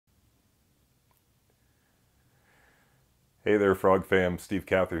Hey there, Frog fam. Steve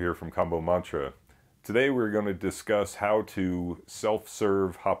Cather here from Kambo Mantra. Today we're going to discuss how to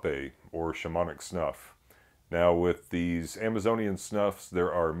self-serve Hapeh or Shamanic Snuff. Now, with these Amazonian snuffs,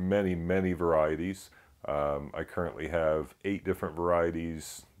 there are many, many varieties. I currently have 8 different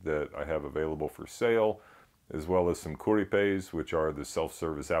varieties that I have available for sale, as well as some Kuripes, which are the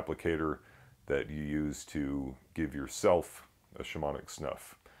self-service applicator that you use to give yourself a shamanic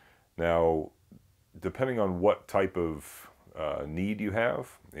snuff. Now, depending on what type of need you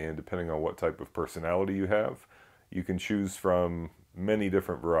have, and depending on what type of personality you have, you can choose from many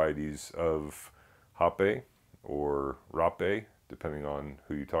different varieties of Hapeh or Rapé, depending on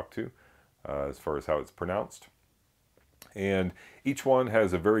who you talk to, as far as how it's pronounced. And each one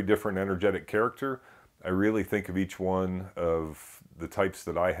has a very different energetic character. I really think of each one of the types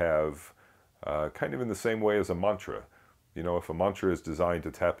that I have kind of in the same way as a mantra. You know, if a mantra is designed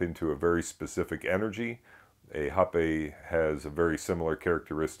to tap into a very specific energy, a Hapeh has a very similar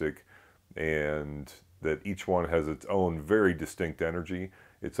characteristic, and that each one has its own very distinct energy,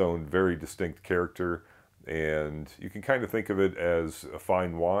 its own very distinct character, and you can kind of think of it as a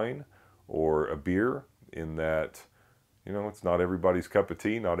fine wine or a beer in that, you know, it's not everybody's cup of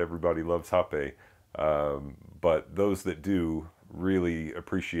tea, not everybody loves Hapeh, but those that do really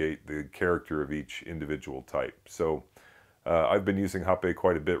appreciate the character of each individual type. So I've been using Hapeh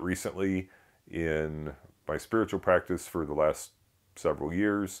quite a bit recently in my spiritual practice for the last several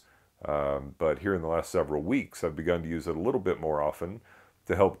years, but here in the last several weeks I've begun to use it a little bit more often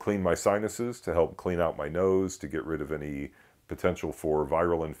to help clean my sinuses, to help clean out my nose, to get rid of any potential for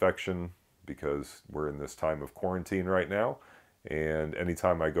viral infection, because we're in this time of quarantine right now, and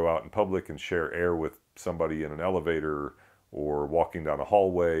anytime I go out in public and share air with somebody in an elevator or walking down a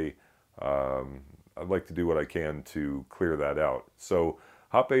hallway, I'd like to do what I can to clear that out. So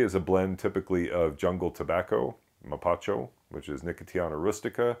Hapeh is a blend typically of jungle tobacco, mapacho, which is Nicotiana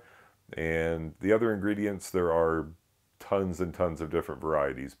rustica, and the other ingredients, there are tons and tons of different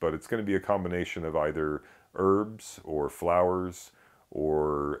varieties, but it's going to be a combination of either herbs or flowers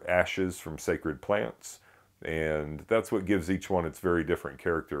or ashes from sacred plants, and that's what gives each one its very different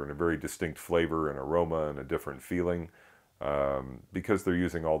character and a very distinct flavor and aroma and a different feeling, because they're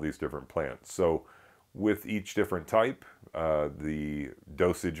using all these different plants. So with each different type, the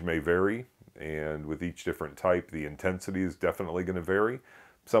dosage may vary, and with each different type, the intensity is definitely going to vary.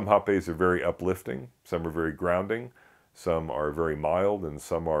 Some Hapehs are very uplifting, some are very grounding, some are very mild, and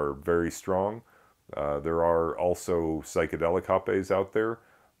some are very strong. There are also psychedelic Hapehs out there,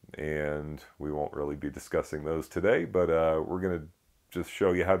 and we won't really be discussing those today, but we're going to just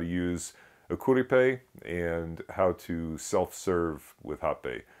show you how to use a Kuripe and how to self-serve with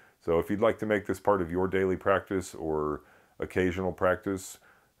Hapeh. So if you'd like to make this part of your daily practice or occasional practice,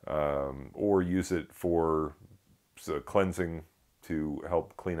 or use it for cleansing to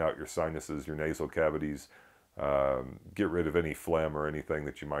help clean out your sinuses, your nasal cavities, get rid of any phlegm or anything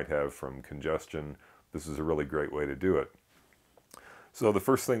that you might have from congestion, this is a really great way to do it. So the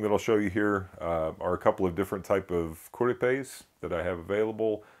first thing that I'll show you here are a couple of different type of Kuripes that I have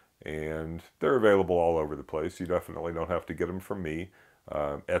available, and they're available all over the place. You definitely don't have to get them from me.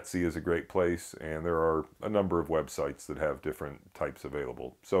 Etsy is a great place, and there are a number of websites that have different types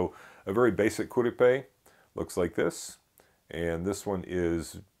available. So a very basic Kuripe looks like this, and this one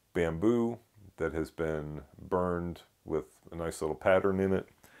is bamboo that has been burned with a nice little pattern in it.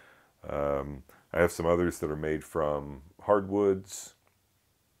 I have some others that are made from hardwoods,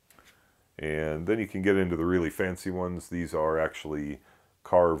 and then you can get into the really fancy ones. These are actually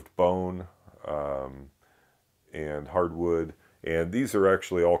carved bone and hardwood. And these are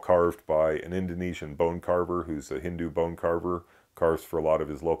actually all carved by an Indonesian bone carver who's a Hindu bone carver, carves for a lot of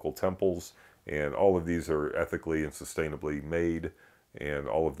his local temples. And all of these are ethically and sustainably made, and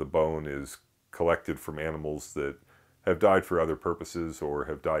all of the bone is collected from animals that have died for other purposes or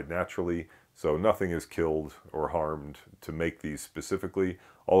have died naturally. So nothing is killed or harmed to make these specifically.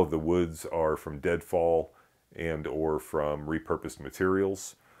 All of the woods are from deadfall and or from repurposed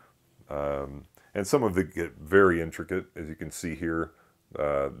materials. And some of them get very intricate, as you can see here.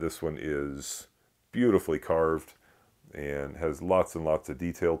 This one is beautifully carved and has lots and lots of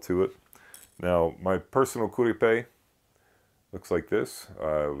detail to it. Now, my personal Kuripe looks like this.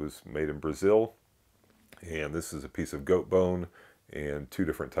 It was made in Brazil, and this is a piece of goat bone and 2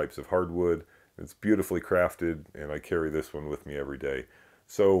 different types of hardwood. It's beautifully crafted, and I carry this one with me every day.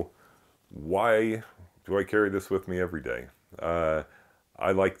 So why do I carry this with me every day?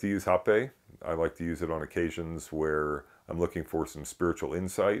 I like to use Hapeh. I like to use it on occasions where I'm looking for some spiritual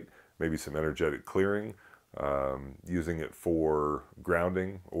insight, maybe some energetic clearing, using it for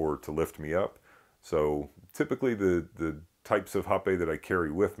grounding or to lift me up. So typically the types of Hapeh that I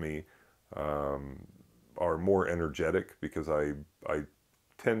carry with me are more energetic because I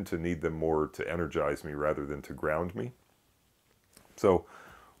tend to need them more to energize me rather than to ground me. So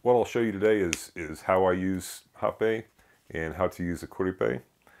what I'll show you today is how I use Hapeh and how to use a Kuripe.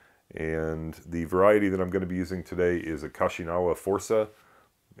 And the variety that I'm going to be using today is a Kashinawa Força.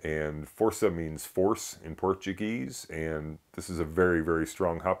 And Força means force in Portuguese, and this is a very, very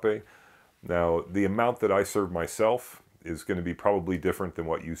strong Hapeh. Now, the amount that I serve myself is going to be probably different than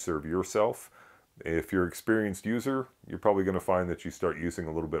what you serve yourself. If you're an experienced user, you're probably going to find that you start using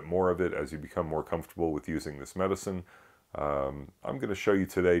a little bit more of it as you become more comfortable with using this medicine. I'm going to show you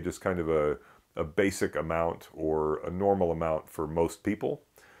today just kind of a basic amount or a normal amount for most people.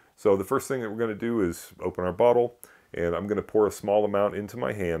 So the first thing that we're going to do is open our bottle, and I'm going to pour a small amount into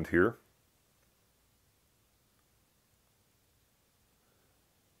my hand here.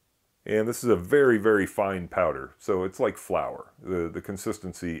 And this is a very, very fine powder. So it's like flour. The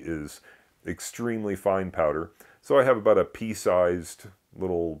consistency is extremely fine powder. So I have about a pea-sized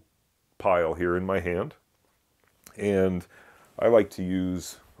little pile here in my hand. And I like to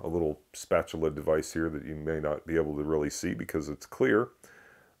use a little spatula device here that you may not be able to really see because it's clear.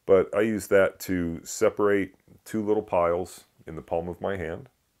 But I use that to separate two little piles in the palm of my hand.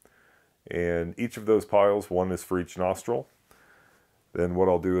 And each of those piles, one is for each nostril. Then what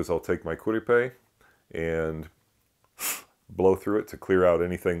I'll do is I'll take my Kuripe and blow through it to clear out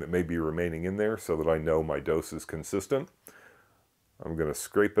anything that may be remaining in there so that I know my dose is consistent. I'm going to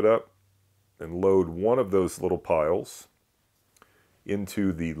scrape it up and load one of those little piles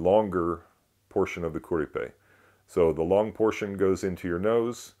into the longer portion of the Kuripe. So the long portion goes into your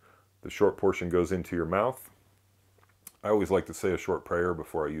nose, the short portion goes into your mouth. I always like to say a short prayer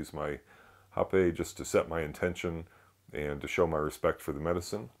before I use my Hapeh just to set my intention and to show my respect for the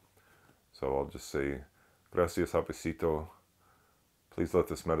medicine. So I'll just say, Gracias, Hapehcito. Please let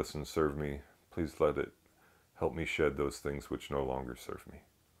this medicine serve me. Please let it help me shed those things which no longer serve me.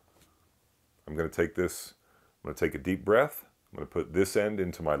 I'm going to take this, I'm going to take a deep breath. I'm going to put this end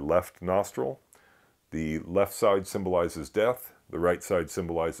into my left nostril. The left side symbolizes death. The right side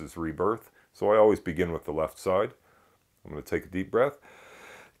symbolizes rebirth. So I always begin with the left side. I'm going to take a deep breath.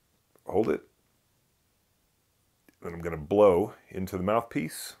 Hold it. Then I'm going to blow into the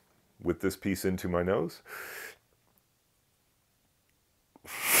mouthpiece with this piece into my nose.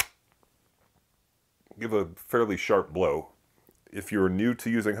 Give a fairly sharp blow. If you're new to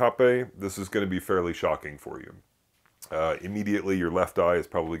using Hapeh, this is going to be fairly shocking for you. Immediately your left eye is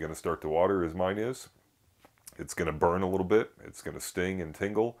probably going to start to water, as mine is. It's going to burn a little bit. It's going to sting and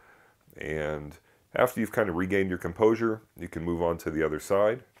tingle. And after you've kind of regained your composure, you can move on to the other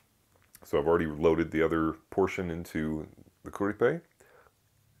side. So I've already loaded the other portion into the Kuripe.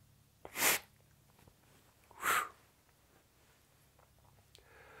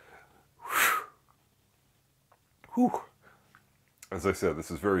 Whew. As I said,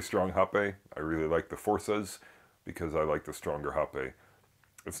 this is very strong Hapeh. I really like the Forças because I like the stronger Hapeh.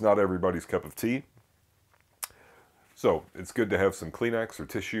 It's not everybody's cup of tea. So it's good to have some Kleenex or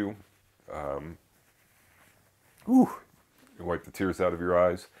tissue. You wipe the tears out of your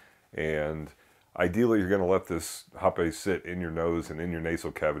eyes. And ideally, you're going to let this Hapeh sit in your nose and in your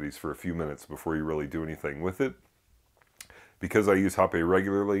nasal cavities for a few minutes before you really do anything with it. Because I use Hapeh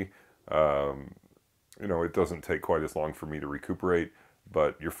regularly, it doesn't take quite as long for me to recuperate.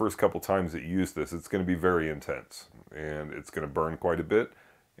 But your first couple times that you use this, it's going to be very intense. And it's going to burn quite a bit.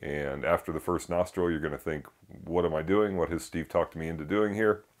 And after the first nostril, you're going to think, what am I doing? What has Steve talked me into doing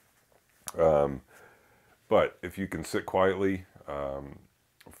here? But if you can sit quietly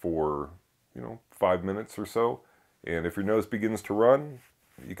for 5 minutes or so, and if your nose begins to run,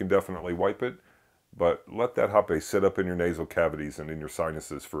 you can definitely wipe it. But let that Hapeh sit up in your nasal cavities and in your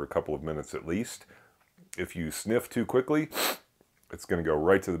sinuses for a couple of minutes at least. If you sniff too quickly, it's going to go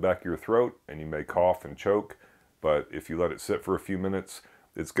right to the back of your throat, and you may cough and choke. But if you let it sit for a few minutes,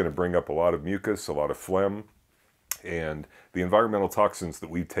 it's going to bring up a lot of mucus, a lot of phlegm, and the environmental toxins that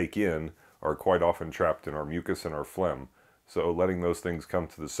we take in are quite often trapped in our mucus and our phlegm. So letting those things come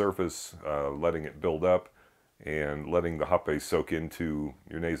to the surface, letting it build up, and letting the Hapeh soak into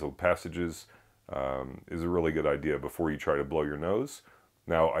your nasal passages is a really good idea before you try to blow your nose.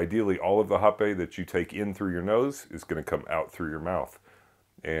 Now, ideally, all of the Hapeh that you take in through your nose is going to come out through your mouth.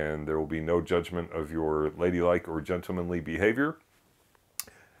 And there will be no judgment of your ladylike or gentlemanly behavior.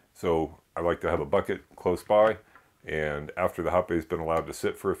 So I like to have a bucket close by, and after the Hapeh has been allowed to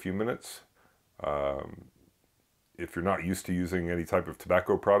sit for a few minutes, if you're not used to using any type of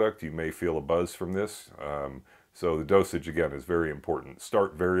tobacco product, you may feel a buzz from this. So the dosage, again, is very important.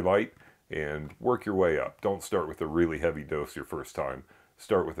 Start very light, and work your way up. Don't start with a really heavy dose your first time.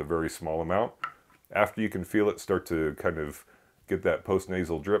 Start with a very small amount. After you can feel it start to kind of get that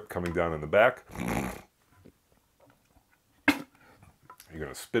postnasal drip coming down in the back, you're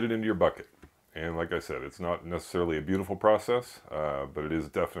going to spit it into your bucket. And like I said, it's not necessarily a beautiful process, but it is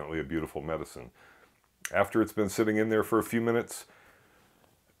definitely a beautiful medicine. After it's been sitting in there for a few minutes,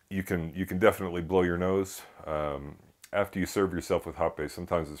 you can definitely blow your nose. After you serve yourself with Hapeh,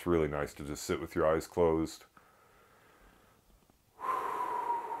 sometimes it's really nice to just sit with your eyes closed.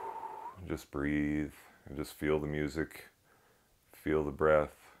 Just breathe and just feel the music, feel the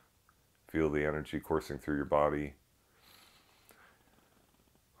breath, feel the energy coursing through your body.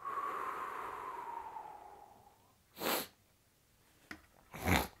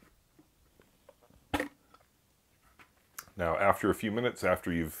 Now, after a few minutes,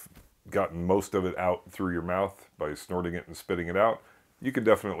 after you've gotten most of it out through your mouth by snorting it and spitting it out, you can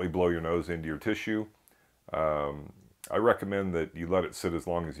definitely blow your nose into your tissue. I recommend that you let it sit as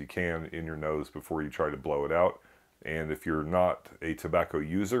long as you can in your nose before you try to blow it out. And if you're not a tobacco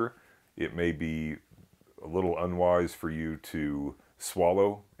user, it may be a little unwise for you to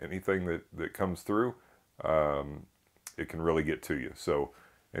swallow anything that comes through. It can really get to you. So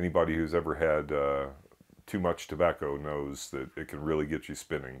anybody who's ever had too much tobacco knows that it can really get you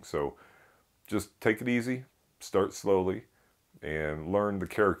spinning. So just take it easy, start slowly, and learn the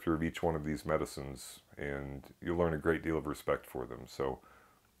character of each one of these medicines, and you'll learn a great deal of respect for them. So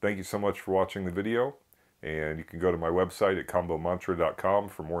thank you so much for watching the video, and you can go to my website at kambomantra.com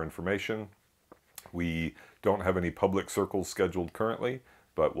for more information. We don't have any public circles scheduled currently,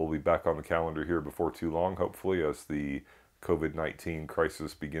 but we'll be back on the calendar here before too long, hopefully, as the COVID-19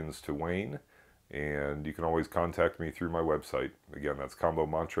 crisis begins to wane. And you can always contact me through my website. Again, that's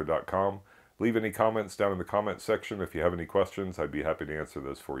kambomantra.com. Leave any comments down in the comment section. If you have any questions, I'd be happy to answer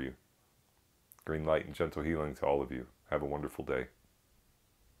those for you. Green light and gentle healing to all of you. Have a wonderful day.